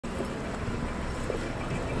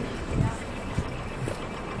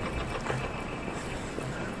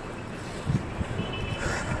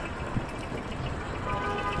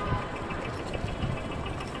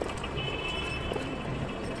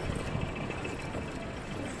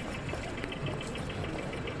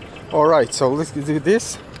Alright, so let's do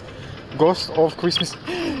this. Ghost of Christmas.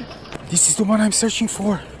 This is the one I'm searching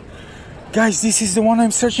for. Guys, this is the one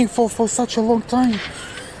I'm searching for such a long time.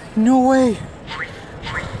 No way.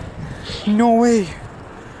 No way.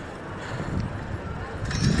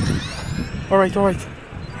 Alright.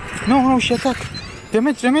 No, she attacked.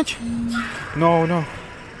 Damage. No.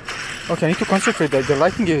 Okay, I need to concentrate. The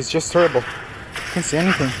lighting is just terrible. Can't see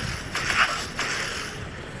anything.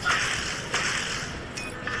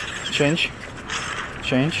 Change.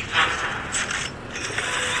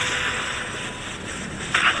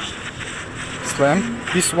 Slam.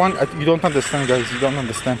 This one, you don't understand, guys. You don't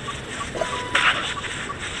understand.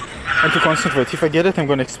 I have to concentrate. If I get it, I'm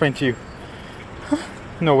gonna explain to you.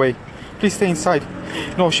 No way. Please stay inside.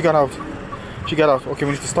 No, she got out. Okay,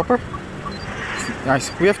 we need to stop her. Nice.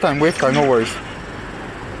 We have time. No worries.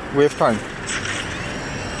 We have time.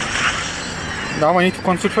 Now I need to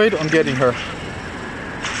concentrate on getting her.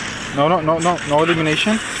 No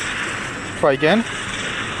elimination. Try again.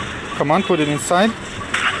 Come on, put it inside.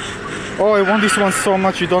 Oh, I want this one so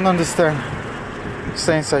much, you don't understand.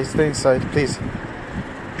 Stay inside, please.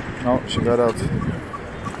 No, she got out.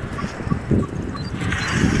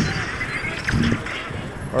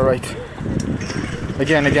 Alright.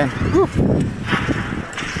 Again. Woo.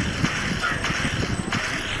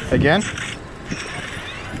 Again.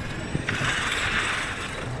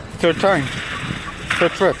 Third time.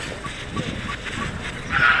 Third trip.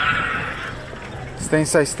 Stay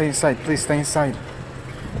inside, please stay inside.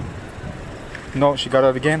 No, she got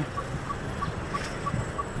out again.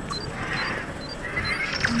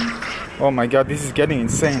 Oh my god, this is getting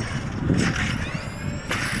insane.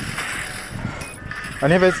 I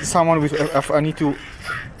never had someone with I need to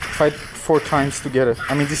fight 4 times to get it.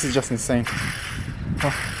 I mean, this is just insane.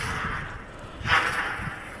 Oh.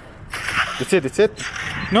 That's it.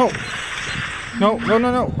 No.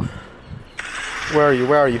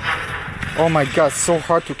 Where are you? Oh my god, so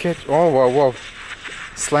hard to catch. Oh, wow.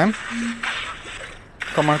 Slam.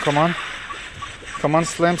 Come on,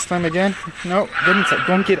 slam again. No, get inside.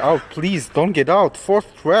 Don't get out, please. Don't get out.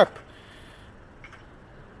 4th trap.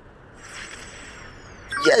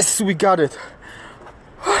 Yes, we got it.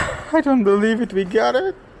 I don't believe it, we got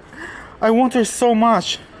it. I want her so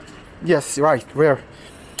much. Yes, right, rare.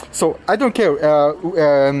 So, I don't care.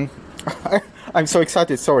 I'm so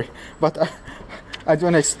excited, sorry. But I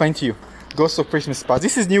want to explain to you. Ghost of Christmas Past.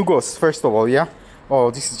 This is new Ghost, first of all, yeah?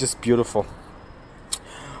 Oh, this is just beautiful.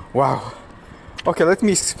 Wow. Okay, let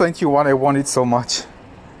me explain to you why I wanted so much.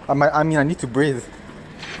 I mean, I need to breathe.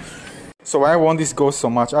 So I want this Ghost so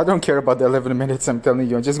much. I don't care about the 11 minutes, I'm telling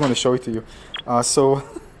you. I'm just going to show it to you.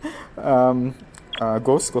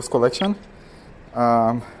 Ghost collection.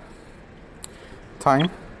 Time.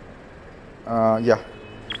 Yeah.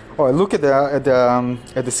 Oh, look at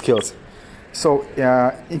the skills. So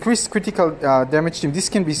increased critical damage team. This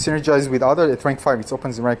can be synergized with other at rank 5. It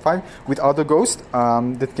opens in rank 5 with other ghosts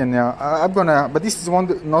that can. But this is not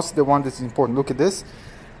the one that's important. Look at this.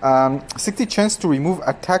 60 chance to remove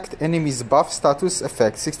attacked enemies buff status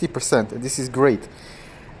effect. 60%. This is great.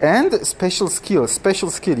 And special skill.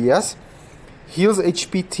 Yes. Heals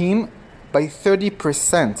HP team by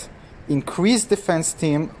 30%. Increase defense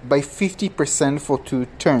team by 50% for 2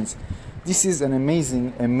 turns. This is an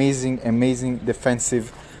amazing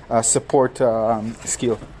defensive support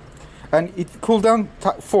skill, and it cooldown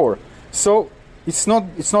 4. So it's not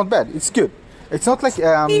bad. It's good. It's not like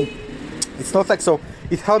so.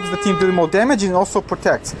 It helps the team do more damage and also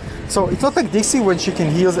protects. So it's not like Dixie when she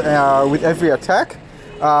can heal with every attack.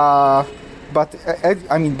 But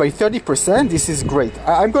I mean, by 30%, this is great.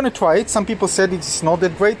 I'm gonna try it. Some people said it's not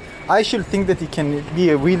that great. I should think that it can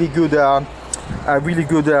be a really good.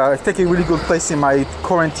 Take a really good place in my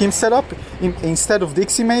current team setup instead of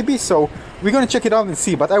Dixie maybe. So we're gonna check it out and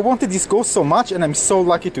see. But I wanted this Ghost so much, and I'm so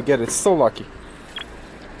lucky to get it. So lucky.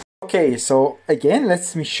 Okay, so again,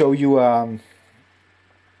 let me show you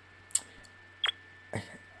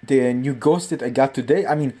the new Ghost that I got today.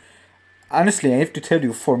 I mean, honestly, I have to tell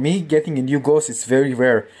you, for me, getting a new Ghost is very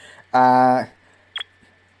rare, and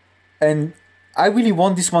I really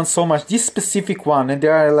want this one so much. This specific one, and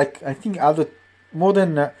there are like I think more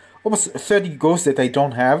than almost 30 ghosts that I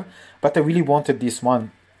don't have, but I really wanted this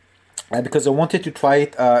one because I wanted to try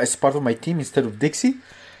it as part of my team instead of Dixie,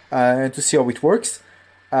 to see how it works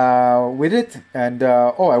with it. And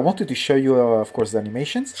I wanted to show you, of course, the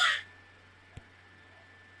animations.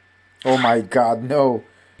 Oh my God, no!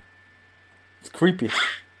 It's creepy.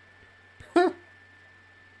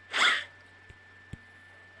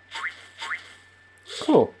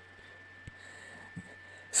 Cool.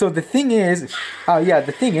 So the thing is,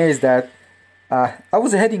 that I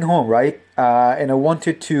was heading home, right? And I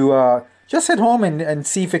wanted to just head home and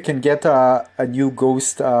see if I can get a new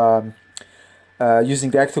ghost using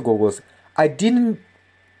the ecto-goggles. I didn't.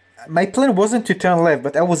 My plan wasn't to turn left,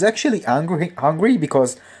 but I was actually hungry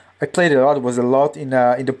because I played a lot. It was a lot in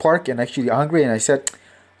the park, and actually hungry. And I said,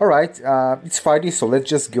 "All right, it's Friday, so let's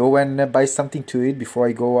just go and buy something to eat before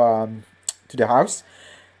I go to the house."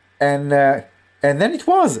 And then it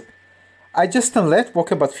was. I just turned left,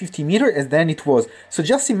 walk about 50 meters, and then it was. So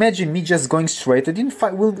just imagine me just going straight.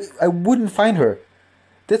 I wouldn't find her.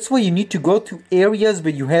 That's why you need to go to areas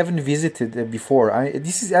where you haven't visited before.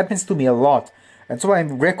 Happens to me a lot. And so I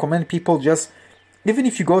recommend people just, even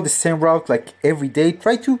if you go the same route like every day,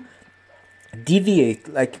 try to deviate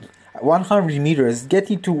like 100 meters, get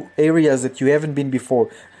into areas that you haven't been before.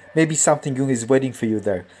 Maybe something good is waiting for you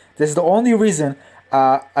there. That's the only reason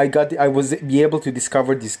I was be able to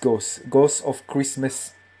discover this ghost of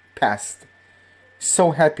Christmas past.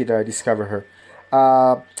 So happy that I discovered her.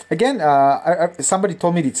 Again, somebody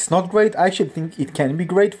told me it's not great. I actually think it can be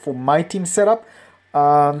great for my team setup.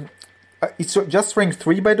 It's just rank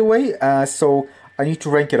 3, by the way, so I need to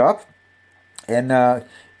rank it up. And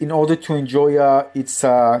in order to enjoy its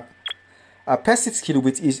passive skill,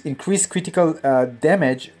 which is increased critical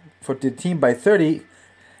damage for the team by 30,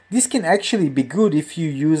 this can actually be good if you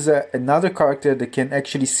use another character that can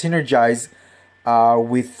actually synergize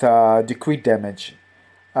with the crit damage.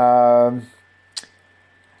 By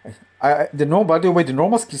the way, the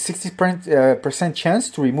normal skill 60% chance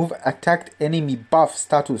to remove attacked enemy buff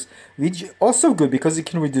status, which is also good because it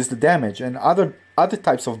can reduce the damage and other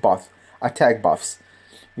types of attack buffs,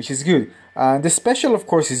 which is good. The special, of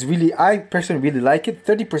course, is really, I personally really like it.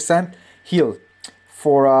 30% heal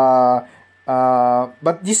for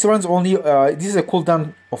but this runs only. This is a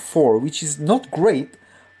cooldown of 4, which is not great,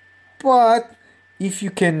 but if you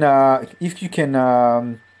can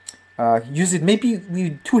use it maybe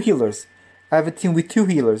with 2 healers. I have a team with 2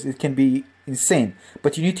 healers. It can be insane,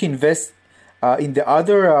 but you need to invest in the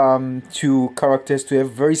other 2 characters to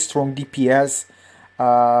have very strong DPS,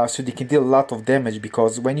 so they can deal a lot of damage.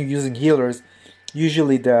 Because when you're using healers,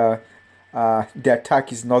 usually the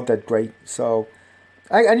attack is not that great. So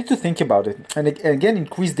I need to think about it. And again,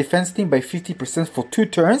 increase defense team by 50% for 2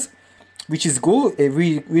 turns, which is good,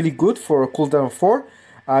 really good for a cooldown of 4.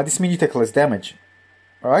 This means you take less damage.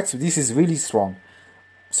 Alright, so this is really strong.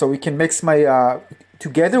 So we can mix my,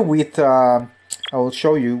 together with, I will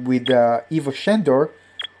show you, with Evo Shandor,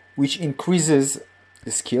 which increases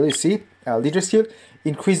the skill, you see, leader skill,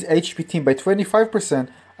 increase HP team by 25%,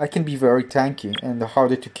 I can be very tanky and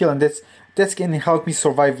harder to kill, and that's going to help me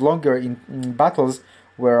survive longer in battles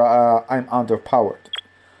where I'm underpowered.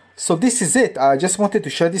 So this is it. I just wanted to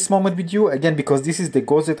share this moment with you, again, because this is the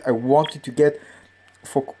ghost that I wanted to get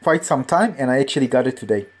for quite some time, and I actually got it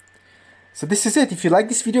today. So this is it. If you like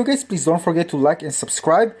this video, guys, please don't forget to like and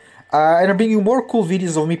subscribe, and I'll bring you more cool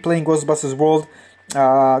videos of me playing Ghostbusters World.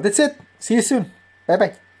 That's it. See you soon. Bye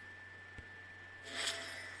bye.